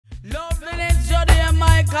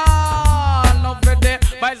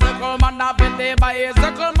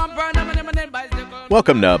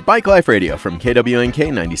Welcome to Bike Life Radio from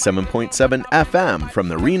KWNK 97.7 FM from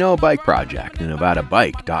the Reno Bike Project,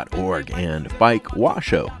 NevadaBike.org, and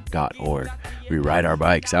BikeWashoe.org. We ride our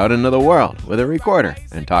bikes out into the world with a recorder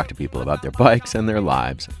and talk to people about their bikes and their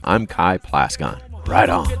lives. I'm Kai Plascon. Right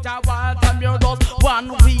on.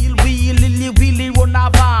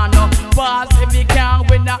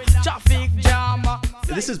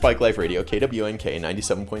 This is Bike Life Radio, KWNK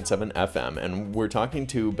 97.7 FM, and we're talking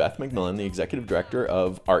to Beth Macmillan, the Executive Director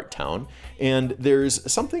of Artown. And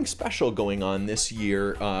there's something special going on this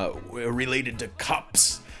year related to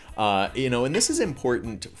cups. And this is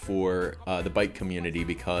important for the bike community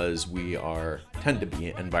because we tend to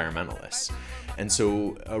be environmentalists. And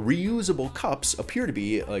so reusable cups appear to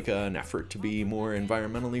be like an effort to be more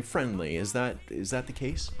environmentally friendly. Is that the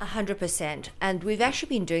case? 100%. And we've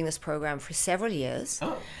actually been doing this program for several years.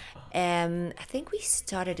 Oh. I think we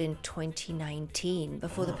started in 2019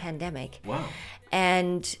 before the pandemic. Wow.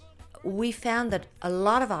 And we found that a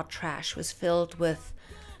lot of our trash was filled with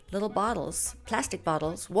little bottles, plastic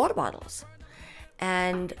bottles, water bottles.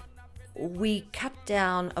 And we cut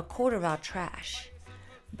down a quarter of our trash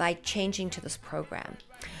by changing to this program.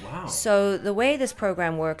 Wow. So the way this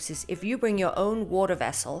program works is if you bring your own water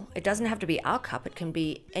vessel, it doesn't have to be our cup, it can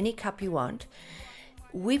be any cup you want.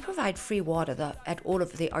 We provide free water at all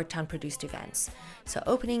of the Artown produced events. So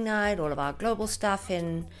opening night, all of our global stuff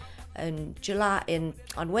in July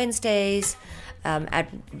on Wednesdays, at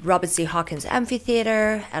Robert C. Hawkins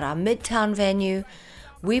Amphitheater, at our Midtown venue.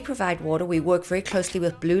 We provide water. We work very closely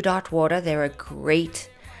with Blue Dot Water. They're a great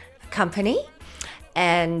company.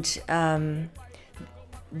 And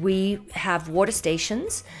we have water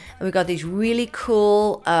stations, and we've got these really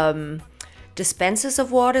cool dispensers of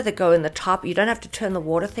water that go in the top. You don't have to turn the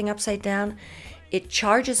water thing upside down. It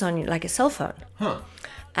charges on you like a cell phone. Huh.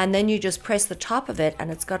 And then you just press the top of it, and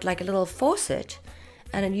it's got like a little faucet,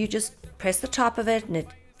 and then you just press the top of it,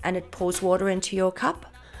 and it pours water into your cup.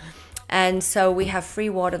 And so we have free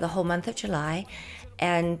water the whole month of July,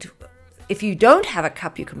 and if you don't have a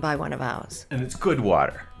cup, you can buy one of ours. And it's good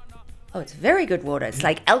water. Oh, it's very good water. It's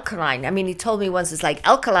like alkaline. I mean, he told me once it's like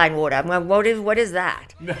alkaline water. I'm going, what is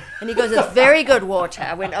that? And he goes, it's very good water.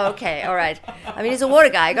 I went, okay, all right. I mean, he's a water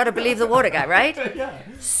guy. I got to believe the water guy, right? Yeah.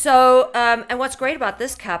 So, and what's great about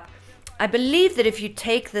this cup, I believe that if you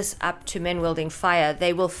take this up to Men Wielding Fire,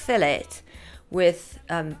 they will fill it with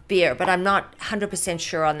beer, but I'm not 100%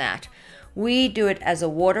 sure on that. We do it as a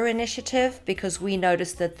water initiative because we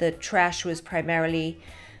noticed that the trash was primarily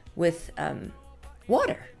with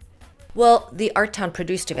water. Well, the Artown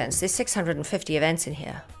produced events, there's 650 events in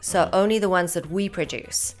here. So only the ones that we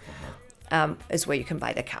produce is where you can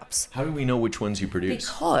buy the cups. How do we know which ones you produce?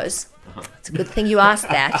 Because, it's a good thing you asked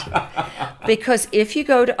that. Because if you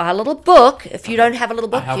go to our little book, if you don't have a little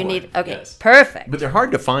book, you need, okay, yes. Perfect. But they're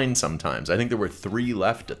hard to find sometimes. I think there were 3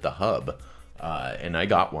 left at the hub. And I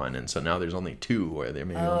got one, and so now there's only 2, or there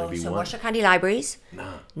may only be one. Washoe County Libraries,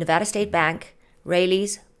 Nevada State Bank,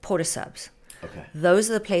 Raley's, Porter Subs. Okay. Those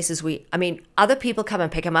are the places other people come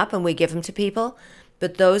and pick them up and we give them to people,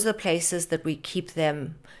 but those are the places that we keep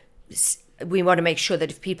them. We want to make sure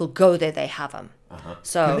that if people go there, they have them.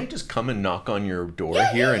 So can they just come and knock on your door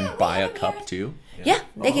here and buy a cup too? Yeah,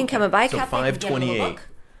 they can come and buy a cup. So 528.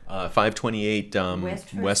 528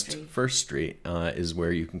 West First Street is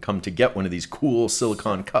where you can come to get one of these cool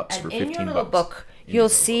silicone cups for $15. In your little book, you'll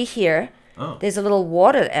see here, there's a little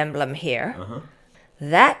water emblem here.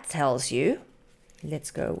 That tells you,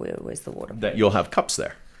 let's go, where's the water? That you'll have cups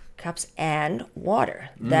there. Cups and water.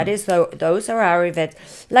 That is, those are our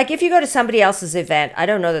events. Like if you go to somebody else's event, I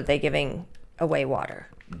don't know that they're giving away water.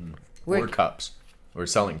 Or cups. Or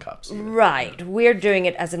selling cups. Even. Right. We're doing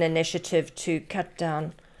it as an initiative to cut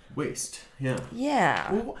down waste. Yeah.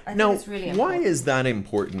 Yeah. Well, now, it's really why is that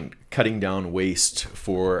important, cutting down waste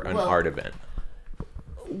for an art event?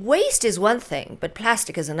 Waste is one thing, but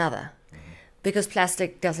plastic is another. Because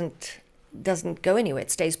plastic doesn't go anywhere.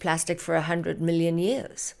 It stays plastic for 100 million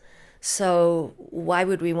years. So why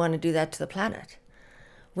would we want to do that to the planet?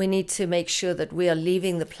 We need to make sure that we are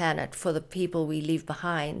leaving the planet for the people we leave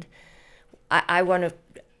behind. I want to,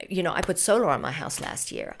 I put solar on my house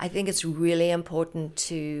last year. I think it's really important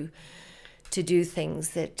to do things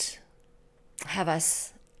that have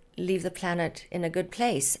us leave the planet in a good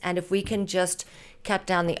place. And if we can just cut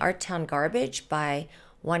down the Artown garbage by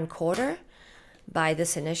 1/4 by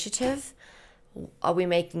this initiative, are we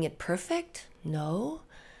making it perfect? No.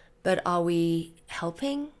 But are we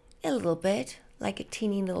helping a little bit, like a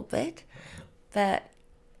teeny little bit? But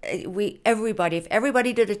if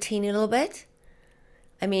everybody did a teeny little bit,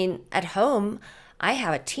 I mean, at home, I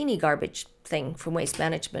have a teeny garbage thing from waste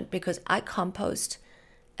management because I compost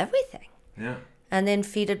everything. Yeah. And then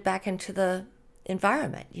feed it back into the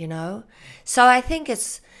environment, you know? So I think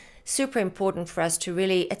it's super important for us to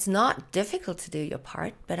really, it's not difficult to do your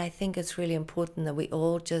part, but I think it's really important that we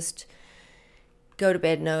all just go to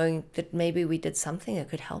bed knowing that maybe we did something that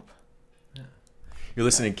could help. You're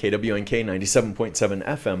listening to KWNK 97.7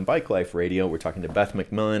 FM Bike Life Radio. We're talking to Beth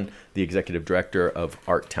Macmillan, the Executive Director of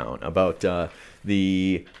Artown, about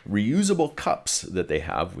the reusable cups that they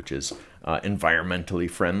have, which is environmentally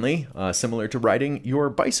friendly, similar to riding your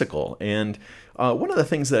bicycle. And one of the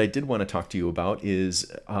things that I did want to talk to you about is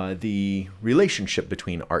the relationship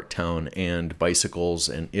between Artown and bicycles,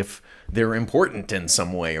 and if they're important in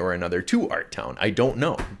some way or another to Artown. I don't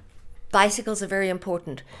know. Bicycles are very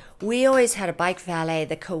important. We always had a bike valet,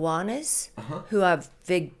 the Kiwanis, who are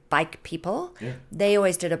big bike people. Yeah. They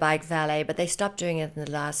always did a bike valet, but they stopped doing it in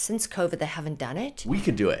the last, since COVID, they haven't done it. We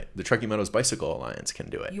can do it. The Truckee Meadows Bicycle Alliance can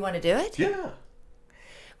do it. You want to do it? Yeah.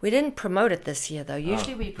 We didn't promote it this year, though.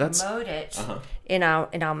 Usually we promote it in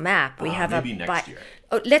our map. We have maybe next year.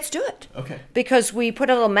 Oh, let's do it. Okay. Because we put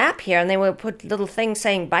a little map here, and then we'll put little things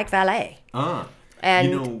saying bike valet.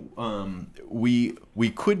 And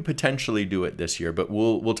we could potentially do it this year, but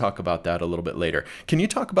we'll talk about that a little bit later. Can you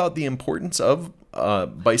talk about the importance of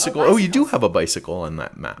bicycle? Oh, you do have a bicycle on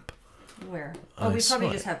that map. Where? Oh, we probably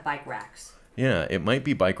just have bike racks. Yeah, it might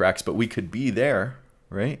be bike racks, but we could be there,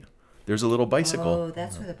 right? There's a little bicycle. Oh,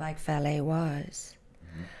 that's where the bike valet was.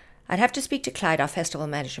 I'd have to speak to Clyde, our festival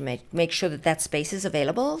manager, make sure that space is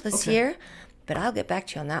available this year. But I'll get back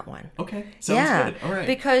to you on that one. Okay, sounds good. All right.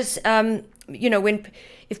 Because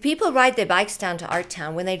if people ride their bikes down to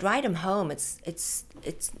Artown, when they ride them home, it's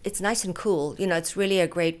nice and cool. You know, it's really a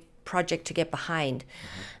great project to get behind.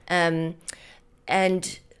 And I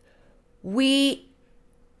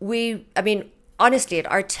mean, honestly, at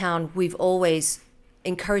Artown, we've always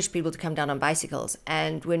encouraged people to come down on bicycles.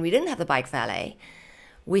 And when we didn't have the bike valet,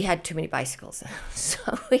 we had too many bicycles, so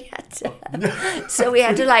we had to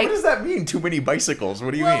like. What does that mean? Too many bicycles?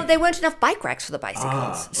 What do you mean? Well, there weren't enough bike racks for the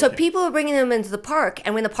bicycles, so people were bringing them into the park,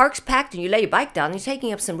 and when the park's packed and you lay your bike down, you're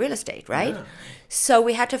taking up some real estate, right? Yeah. So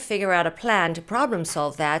we had to figure out a plan to problem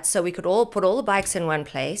solve that, so we could all put all the bikes in one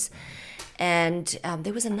place. And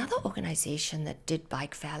there was another organization that did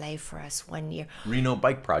bike valet for us one year. Reno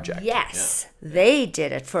Bike Project. Yes, they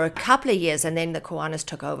did it for a couple of years, and then the Kiwanis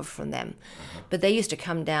took over from them. But they used to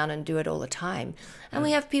come down and do it all the time. And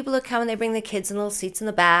we have people that come and they bring their kids in little seats in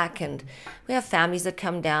the back, and we have families that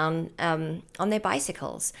come down on their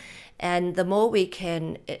bicycles. And the more we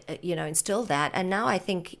can, instill that, and now I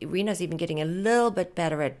think Reno's even getting a little bit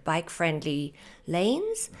better at bike-friendly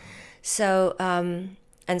lanes. So.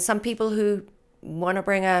 And some people who want to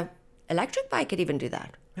bring a electric bike could even do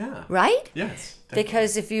that. Yeah. Right? Yes. Definitely.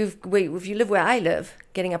 Because if you live where I live,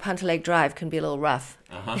 getting up Hunter Lake Drive can be a little rough.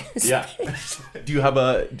 Yeah. Do you have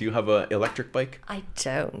a electric bike? I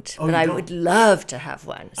don't, but I would love to have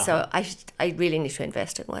one. So I really need to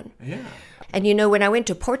invest in one. Yeah. And when I went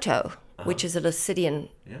to Porto, which is a little city in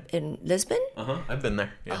Lisbon. I've been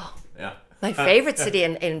there. Yeah. Oh. Yeah. My favorite city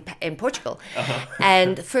in Portugal.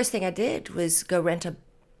 And the first thing I did was go rent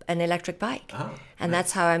an electric bike. And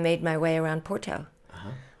that's how I made my way around Porto.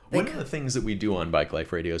 One of the things that we do on Bike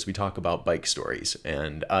Life Radio is we talk about bike stories.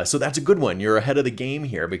 And so that's a good one. You're ahead of the game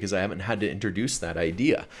here because I haven't had to introduce that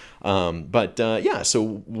idea.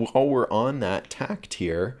 So while we're on that tact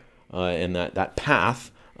here and that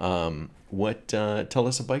path, tell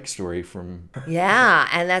us a bike story from... Yeah,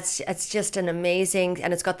 and it's just an amazing...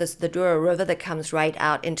 And it's got the Douro River that comes right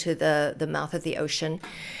out into the mouth of the ocean.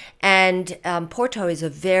 And Porto is a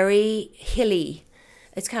very hilly...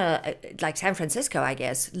 It's kind of like San Francisco, I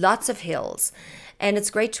guess. Lots of hills. And it's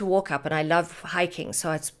great to walk up, and I love hiking,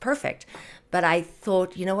 so it's perfect. But I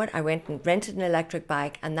thought, you know what? I went and rented an electric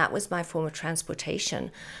bike, and that was my form of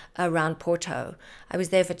transportation around Porto. I was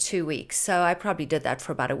there for 2 weeks, so I probably did that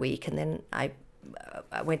for about a week, and then I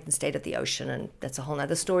went and stayed at the ocean, and that's a whole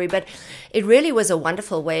nother story. But it really was a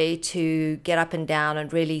wonderful way to get up and down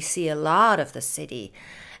and really see a lot of the city.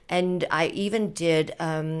 And I even did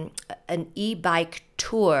an e-bike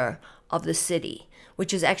tour of the city,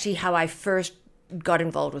 which is actually how I first got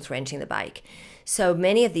involved with renting the bike. So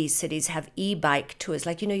many of these cities have e-bike tours.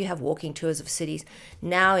 Like, you have walking tours of cities.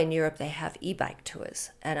 Now in Europe, they have e-bike tours.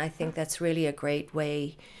 And I think that's really a great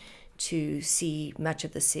way to see much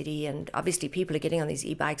of the city. And obviously people are getting on these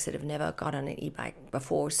e-bikes that have never got on an e-bike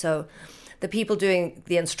before. So the people doing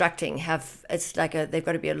the instructing they've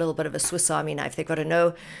got to be a little bit of a Swiss Army knife. They've got to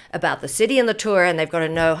know about the city and the tour, and they've got to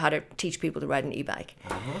know how to teach people to ride an e-bike.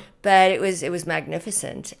 But it was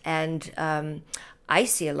magnificent. And I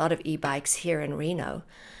see a lot of e-bikes here in Reno.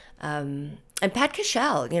 And Pat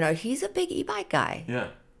Cashel, he's a big e-bike guy. Yeah.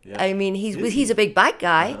 I mean, he's a big bike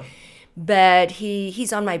guy, but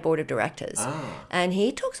he's on my board of directors. And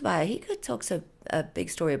he talks a big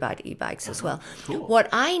story about e-bikes as well. Cool. What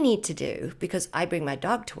I need to do, because I bring my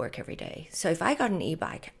dog to work every day, so if I got an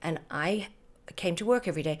e-bike and I came to work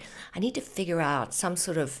every day, I need to figure out some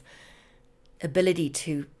sort of ability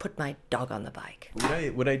to put my dog on the bike.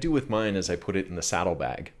 What I do with mine is I put it in the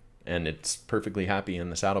saddlebag, and it's perfectly happy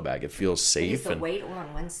in the saddlebag. It feels safe. Is the weight all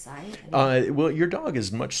on one side? Well, your dog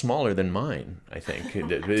is much smaller than mine, I think.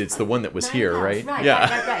 It's the one that was 9 here, pounds. right? Right,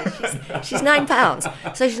 Yeah. right. She's 9 pounds,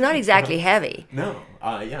 so she's not exactly heavy. No.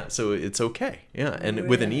 Yeah. So it's okay. Yeah. And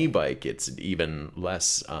with an e-bike, it's even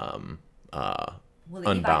less Well, the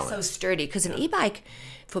unbalanced. e-bike's so sturdy because an e-bike,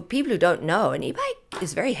 for people who don't know, an e-bike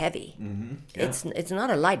is very heavy. Mm-hmm. Yeah. It's not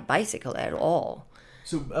a light bicycle at all.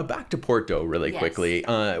 So back to Porto really quickly.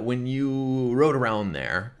 When you rode around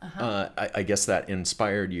there, I guess that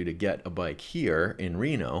inspired you to get a bike here in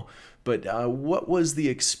Reno. But what was the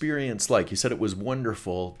experience like? You said it was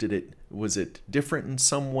wonderful. Was it different in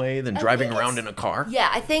some way than driving around in a car? Yeah,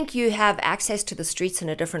 I think you have access to the streets in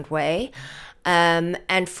a different way.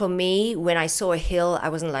 And for me, when I saw a hill, I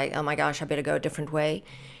wasn't like, oh my gosh, I better go a different way.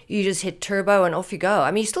 You just hit turbo and off you go.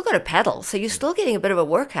 I mean, you still got to pedal, so you're still getting a bit of a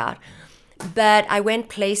workout. But I went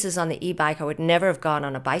places on the e-bike I would never have gone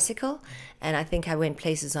on a bicycle. And I think I went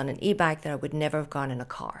places on an e-bike that I would never have gone in a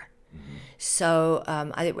car. Mm-hmm. So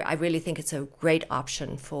I really think it's a great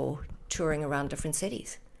option for touring around different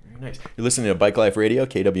cities. Very nice. You're listening to Bike Life Radio,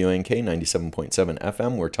 KWNK 97.7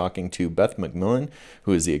 FM. We're talking to Beth Macmillan,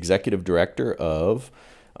 who is the Executive Director of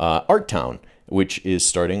Artown, which is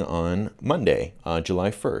starting on Monday, July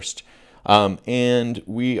 1st. And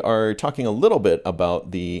we are talking a little bit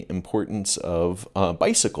about the importance of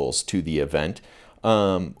bicycles to the event.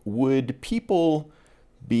 Would people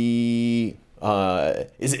be...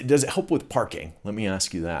 does it help with parking? Let me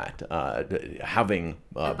ask you that. Having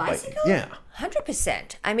a bicycle? Yeah.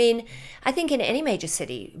 100%. I mean, I think in any major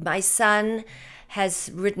city, my son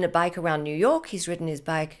has ridden a bike around New York. He's ridden his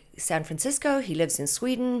bike San Francisco. He lives in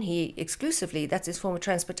Sweden. That's his form of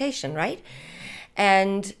transportation, right?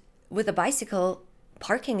 And with a bicycle,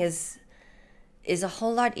 parking is a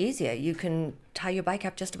whole lot easier. You can tie your bike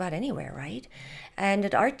up just about anywhere, right? And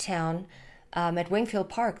at Artown, at Wingfield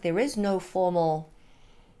Park, there is no formal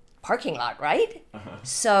parking lot, right?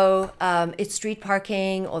 So it's street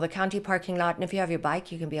parking or the county parking lot. And if you have your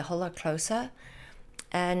bike, you can be a whole lot closer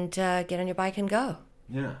and get on your bike and go.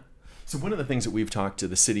 Yeah. So one of the things that we've talked to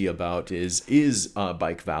the city about is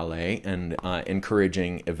bike valet and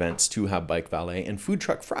encouraging events to have bike valet. And Food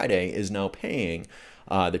Truck Friday is now paying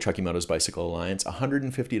the Truckee Meadows Bicycle Alliance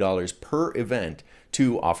 $150 per event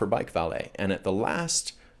to offer bike valet. And at the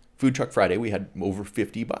last Food Truck Friday, we had over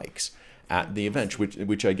 50 bikes at the event,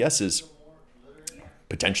 which I guess is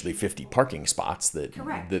potentially 50 parking spots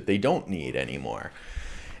that they don't need anymore.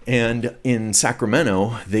 And in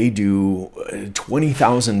Sacramento, they do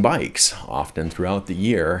 20,000 bikes often throughout the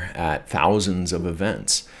year at thousands of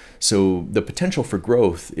events. So the potential for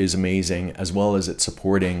growth is amazing, as well as it's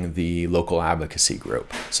supporting the local advocacy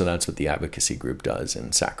group. So that's what the advocacy group does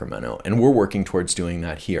in Sacramento. And we're working towards doing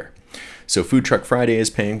that here. So Food Truck Friday is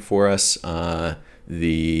paying for us.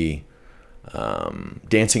 The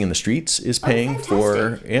Dancing in the Streets is paying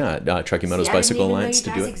for Truckee Meadows Bicycle Alliance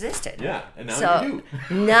to do it. Existed. Yeah, and now you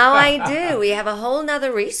do. Now I do. We have a whole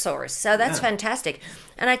nother resource. So that's fantastic.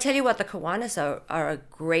 And I tell you what, the Kiwanis are a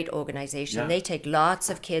great organization. Yeah. They take lots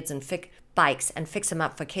of kids and bikes and fix them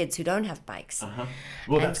up for kids who don't have bikes.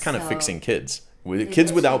 Well, that's kind of fixing kids.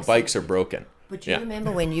 Kids without bikes are broken. But you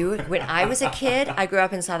remember when I was a kid, I grew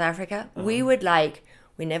up in South Africa,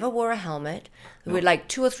 we never wore a helmet. There were like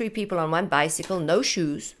 2 or 3 people on one bicycle, no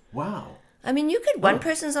shoes. Wow. I mean, one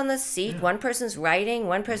person's on the seat, one person's riding,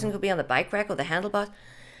 one person could be on the bike rack or the handlebars,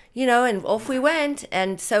 and off we went.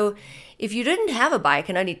 And so if you didn't have a bike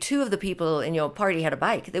and only 2 of the people in your party had a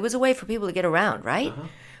bike, there was a way for people to get around, right? Yeah.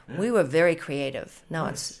 We were very creative. Now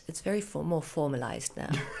it's very more formalized now.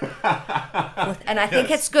 And I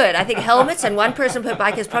think it's good. I think helmets and one person per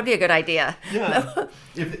bike is probably a good idea. Yeah.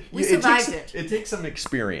 We survived it. It takes some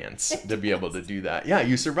experience to be able to do that. Yeah,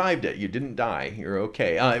 you survived it. You didn't die. You're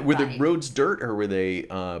okay. Were the roads dirt or were they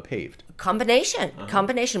paved? Combination.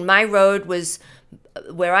 My road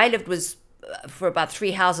where I lived was for about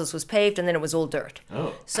 3 houses was paved, and then it was all dirt.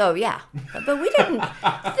 Oh. So yeah, but we didn't.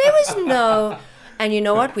 There was no. And you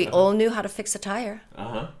know what? We all knew how to fix a tire.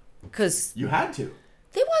 Because you had to.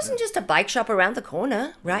 There wasn't just a bike shop around the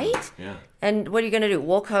corner, right? Yeah. And what are you going to do?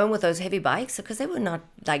 Walk home with those heavy bikes? Because they were not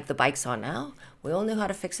like the bikes are now. We all knew how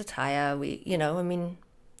to fix a tire.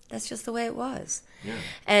 That's just the way it was. Yeah.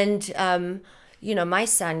 And, my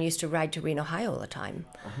son used to ride to Reno High all the time.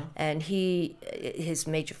 And his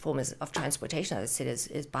major form of transportation, as I said,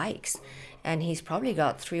 is bikes. And he's probably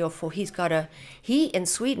got 3 or 4. In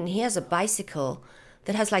Sweden, he has a bicycle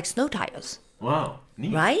that has like snow tires. Wow.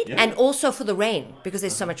 Neat. Right? Yeah. And also for the rain, because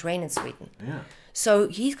there's so much rain in Sweden. Yeah. So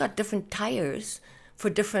he's got different tires for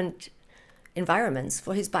different environments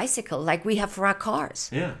for his bicycle, like we have for our cars.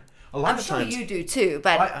 Yeah. A lot I'm of sure times, you do too,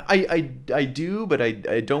 but I do, but I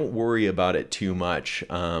don't worry about it too much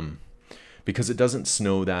because it doesn't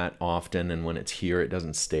snow that often, and when it's here, it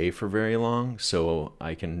doesn't stay for very long. So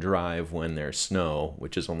I can drive when there's snow,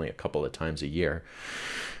 which is only a couple of times a year.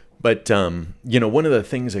 But one of the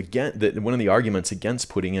things one of the arguments against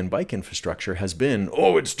putting in bike infrastructure has been,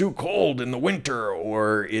 oh, it's too cold in the winter,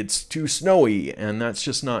 or it's too snowy, and that's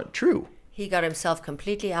just not true. he got himself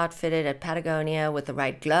completely outfitted at Patagonia with the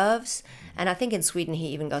right gloves, and I think in Sweden he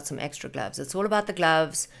even got some extra gloves. It's all about the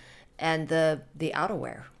gloves and the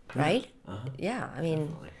outerwear, right? Yeah, I mean,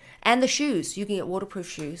 definitely. And the shoes. You can get waterproof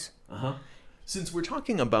shoes. Since we're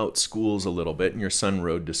talking about schools a little bit, and your son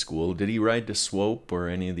rode to school, did he ride to Swope or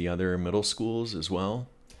any of the other middle schools as well?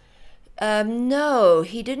 No,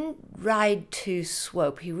 he didn't ride to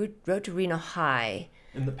Swope. He rode to Reno High.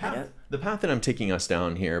 And the path that I'm taking us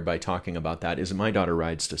down here by talking about that is my daughter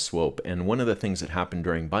rides to Swope. And one of the things that happened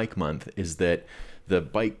during Bike Month is that the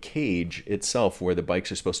bike cage itself, where the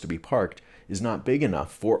bikes are supposed to be parked, is not big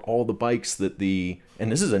enough for all the bikes and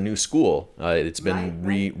this is a new school. It's been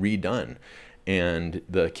redone. And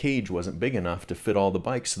the cage wasn't big enough to fit all the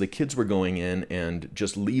bikes. So the kids were going in and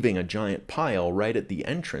just leaving a giant pile right at the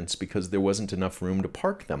entrance because there wasn't enough room to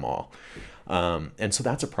park them all. And so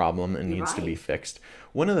that's a problem and needs to be fixed.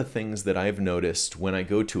 One of the things that I've noticed when I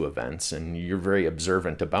go to events, and you're very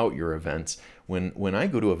observant about your events, when I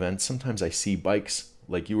go to events, sometimes I see bikes,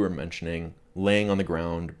 like you were mentioning, laying on the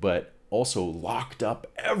ground, but also locked up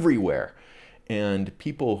everywhere. And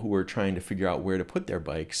people who are trying to figure out where to put their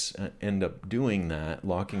bikes end up doing that,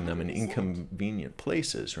 locking them in inconvenient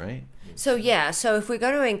places, right? So if we're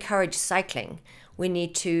going to encourage cycling, we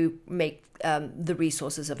need to make the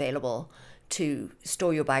resources available to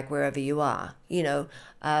store your bike wherever you are.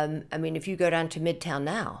 I mean, if you go down to Midtown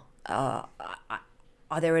now, are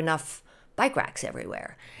there enough bike racks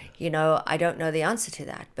everywhere? I don't know the answer to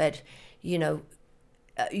that, but you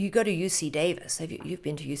go to UC Davis. You've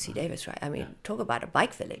been to UC Davis, right? I mean, talk about a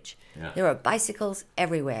bike village. Yeah. There are bicycles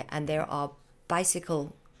everywhere, and there are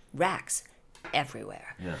bicycle racks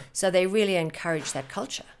everywhere. Yeah. So they really encourage that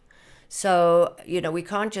culture. So we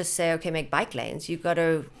can't just say, okay, make bike lanes. You got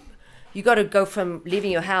to go from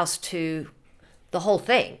leaving your house to the whole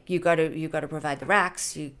thing. You got to provide the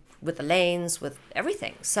racks with the lanes, with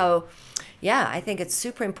everything. So, yeah, I think it's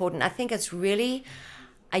super important.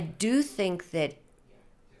 I do think that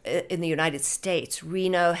in the United States,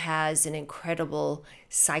 Reno has an incredible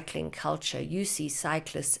cycling culture. You see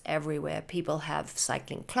cyclists everywhere. People have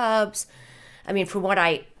cycling clubs. I mean, from what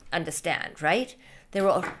I understand, right? There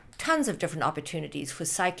are tons of different opportunities for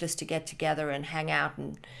cyclists to get together and hang out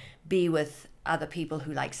and be with other people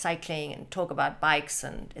who like cycling and talk about bikes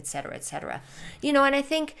and et cetera, et cetera. And I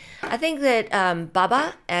think that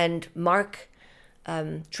Baba and Mark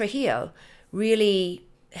Trujillo really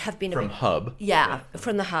have been from Hub.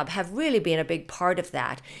 From the Hub, have really been a big part of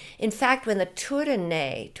that. In fact, when the Tour de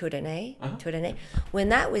Nez, when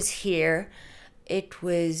that was here, it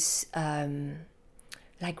was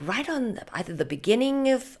like right on either the beginning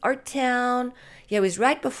of Artown. Yeah, it was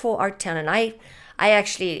right before Artown, and I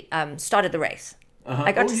actually started the race.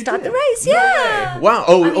 I got to start the race. Yeah. Wow.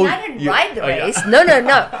 I didn't ride the race. No.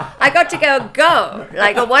 I got to go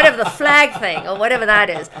like or whatever the flag thing or whatever that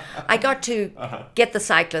is. I got to get the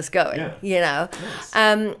cyclists going. Nice.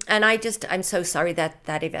 And I'm so sorry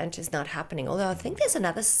that event is not happening. Although I think there's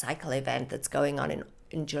another cycle event that's going on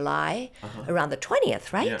in July around the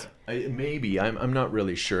 20th, right? Yeah, maybe. I'm not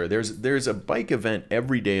really sure. There's a bike event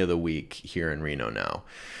every day of the week here in Reno now.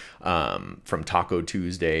 From Taco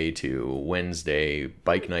Tuesday to Wednesday,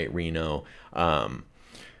 Bike Night Reno.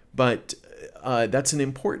 But that's an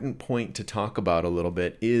important point to talk about a little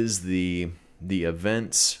bit, is the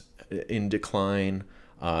events in decline,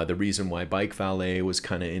 the reason why Bike Valet was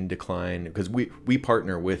kind of in decline, because we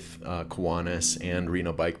partner with Kiwanis and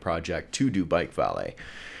Reno Bike Project to do Bike Valet.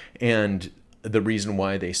 And the reason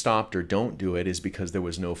why they stopped or don't do it is because there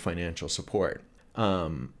was no financial support.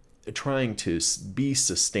 Trying to be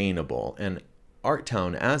sustainable, and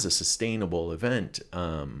Artown as a sustainable event,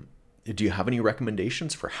 do you have any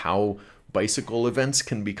recommendations for how bicycle events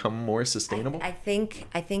can become more sustainable? I think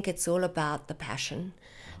it's all about the passion,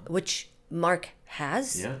 which Mark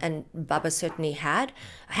has, and Bubba certainly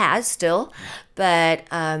has still. But,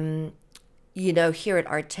 here at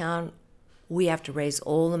Artown, we have to raise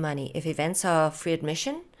all the money. If events are free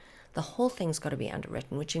admission, the whole thing's got to be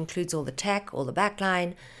underwritten, which includes all the tech, all the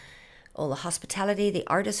backline, all the hospitality, the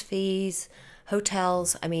artist fees,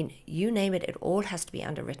 hotels. I mean, you name it, it all has to be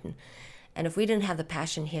underwritten. And if we didn't have the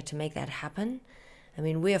passion here to make that happen, I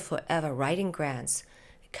mean, we are forever writing grants,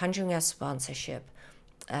 conjuring our sponsorship,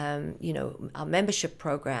 our membership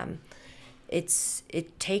program.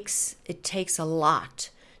 It takes a lot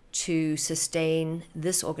to sustain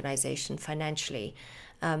this organization financially.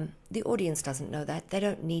 The audience doesn't know that. They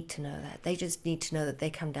don't need to know that. They just need to know that they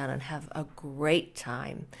come down and have a great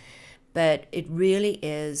time. But it really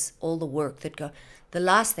is all the work that go. The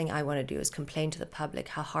last thing I want to do is complain to the public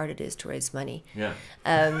how hard it is to raise money. Yeah.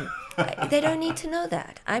 They don't need to know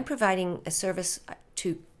that. I'm providing a service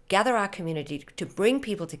to gather our community, to bring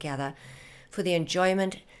people together for the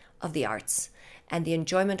enjoyment of the arts and the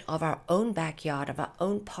enjoyment of our own backyard, of our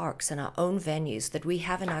own parks and our own venues that we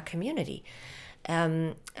have in our community.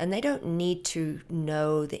 And they don't need to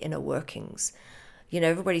know the inner workings.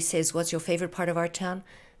 Everybody says, what's your favorite part of Artown?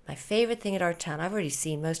 My favorite thing at Artown, I've already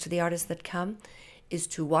seen most of the artists that come, is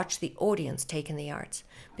to watch the audience take in the arts.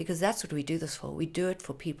 Because that's what we do this for. We do it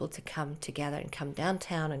for people to come together and come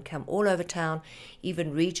downtown and come all over town.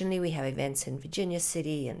 Even regionally, we have events in Virginia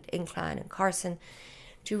City and Incline and Carson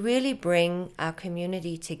to really bring our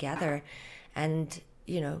community together. And,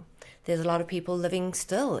 there's a lot of people living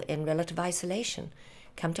still in relative isolation.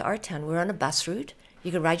 Come to Artown. We're on a bus route.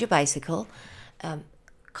 You can ride your bicycle.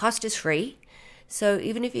 Cost is free. So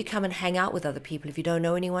even if you come and hang out with other people, if you don't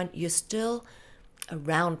know anyone, you're still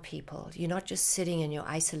around people. You're not just sitting in your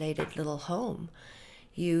isolated little home.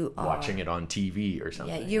 You are watching it on TV or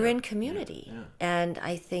something. Yeah, you're in community. Yeah. And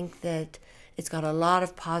I think that it's got a lot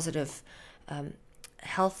of positive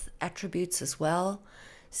health attributes as well.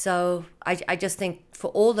 So I just think for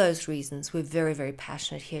all those reasons, we're very, very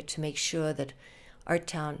passionate here to make sure that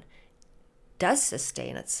Artown does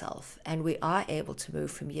sustain itself and we are able to move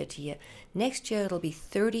from year to year. Next year, it'll be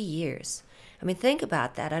 30 years. I mean, think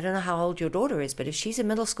about that. I don't know how old your daughter is, but if she's in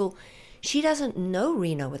middle school, she doesn't know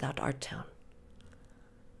Reno without Artown.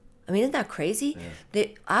 I mean, isn't that crazy? Yeah.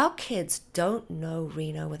 Our kids don't know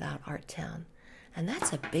Reno without Artown, and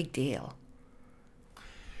that's a big deal.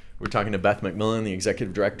 We're talking to Beth Macmillan, the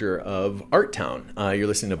Executive Director of Artown. You're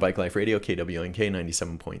listening to Bike Life Radio, KWNK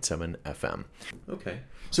 97.7 FM. Okay.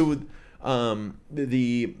 So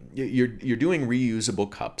you're doing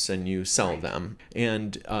reusable cups and you sell them,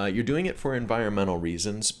 and you're doing it for environmental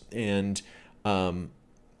reasons. And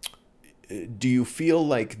do you feel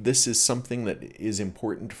like this is something that is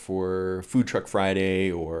important for Food Truck Friday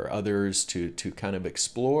or others to kind of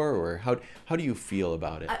explore, or how do you feel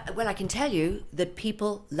about it? Well, I can tell you that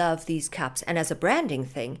people love these cups, and as a branding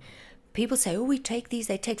thing, people say, oh, we take these,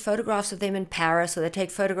 they take photographs of them in Paris, or they take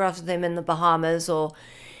photographs of them in the Bahamas, or,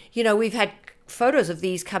 we've had photos of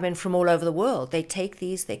these come in from all over the world. They take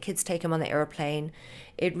these, their kids take them on the airplane.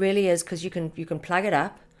 It really is, because you can plug it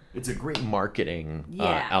up. It's a great marketing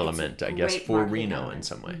element, I guess, for Reno in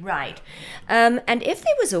some way. Right. And if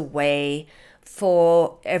there was a way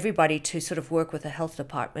for everybody to sort of work with the health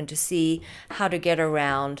department to see how to get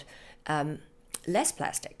around less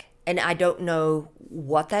plastic. And I don't know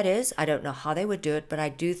what that is. I don't know how they would do it, but I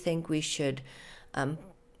do think we should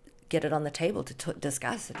get it on the table to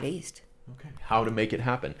discuss at least. Okay. How to make it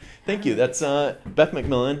happen. Thank you. That's Beth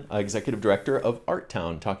Macmillan, Executive Director of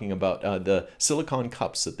Artown, talking about the silicone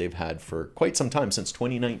cups that they've had for quite some time, since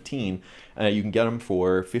 2019. You can get them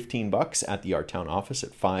for $15 at the Artown office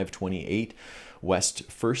at 528 West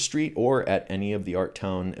 1st Street, or at any of the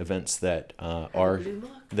Artown events that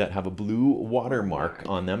have a blue watermark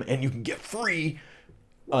on them, and you can get free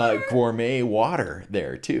gourmet water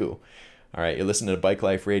there too. All right, you're listening to Bike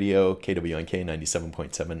Life Radio, KWNK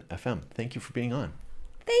 97.7 FM. Thank you for being on.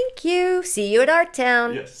 Thank you. See you at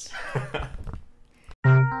Artown. Yes.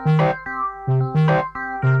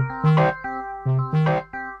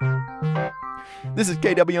 This is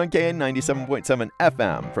KWNK 97.7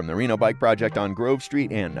 FM from the Reno Bike Project on Grove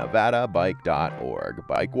Street and NevadaBike.org.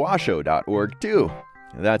 BikeWashoe.org too.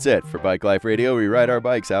 That's it for Bike Life Radio. We ride our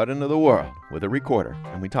bikes out into the world with a recorder,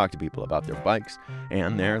 and we talk to people about their bikes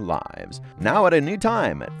and their lives. Now at a new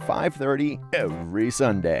time at 5:30 every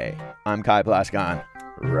Sunday. I'm Kai Plascon.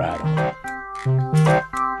 Ride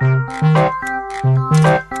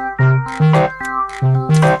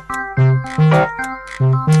on.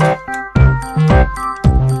 Bye.